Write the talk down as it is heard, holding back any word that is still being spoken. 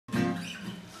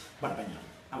Bueno, peña,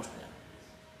 vamos para allá.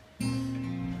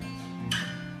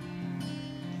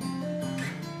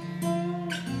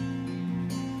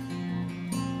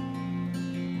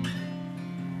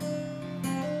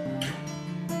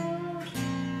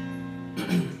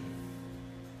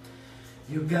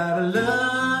 You gotta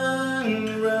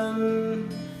learn, run.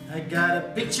 I got a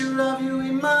picture of you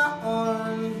in my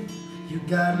arm. You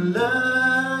gotta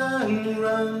learn,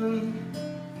 run.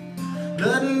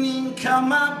 Blood and ink on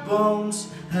my bones,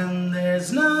 and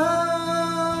there's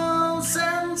no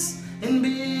sense in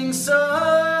being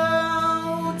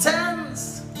so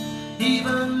tense.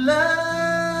 Even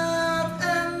love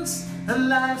ends, and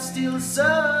life's still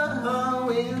so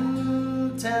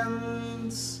intense.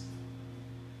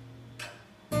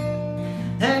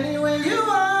 Anyway you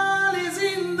are is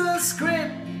in the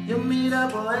script. You meet a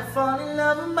boy, fall in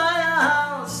love and buy a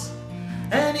house.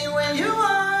 Anyway you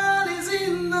are is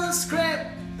in the script.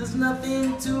 There's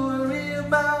nothing to worry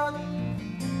about.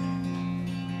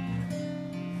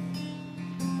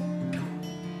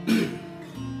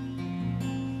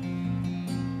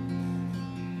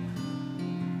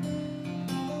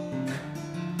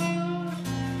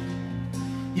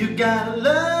 You gotta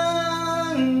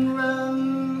learn,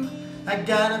 run. I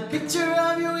got a picture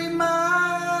of you in my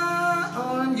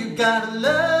arm. You gotta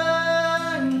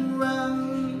learn,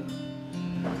 run.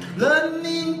 Blood and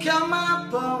ink on my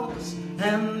bones,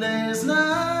 and there's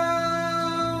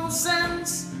no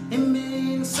sense in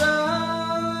being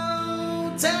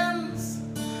so tense.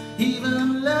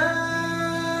 Even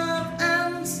love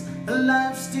ends, and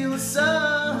life's still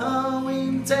so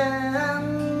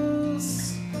intense.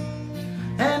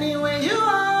 Anyway you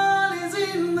all is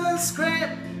in the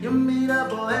script. You meet a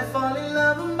boy, fall in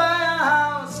love and buy a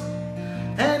house.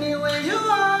 Anyway you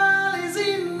all is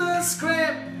in the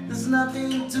script. There's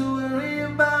nothing to worry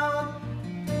about.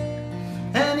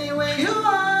 Anyway you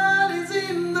all is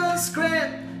in the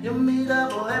script. You meet a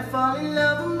boy, fall in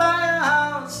love and buy a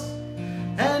house.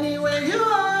 Anyway you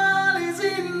all is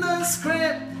in the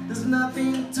script. There's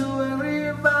nothing to worry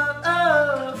about.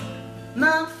 Oh,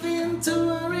 nothing to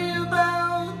worry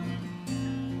about.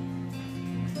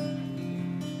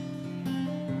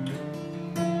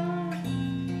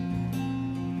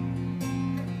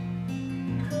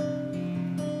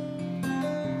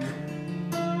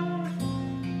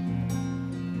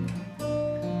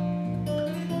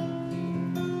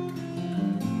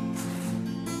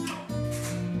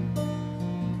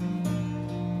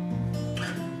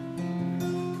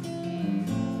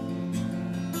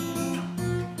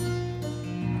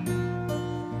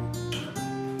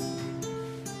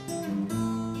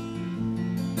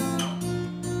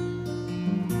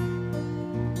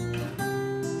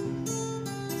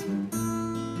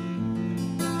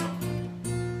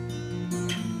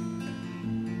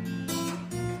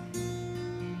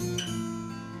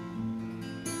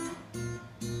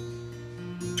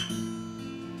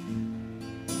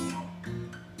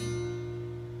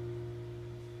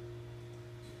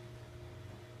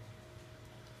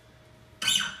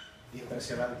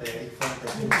 Impresionante,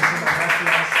 Fuentes. Muchísimas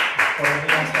gracias por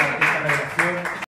venir a esta Artista Revelación.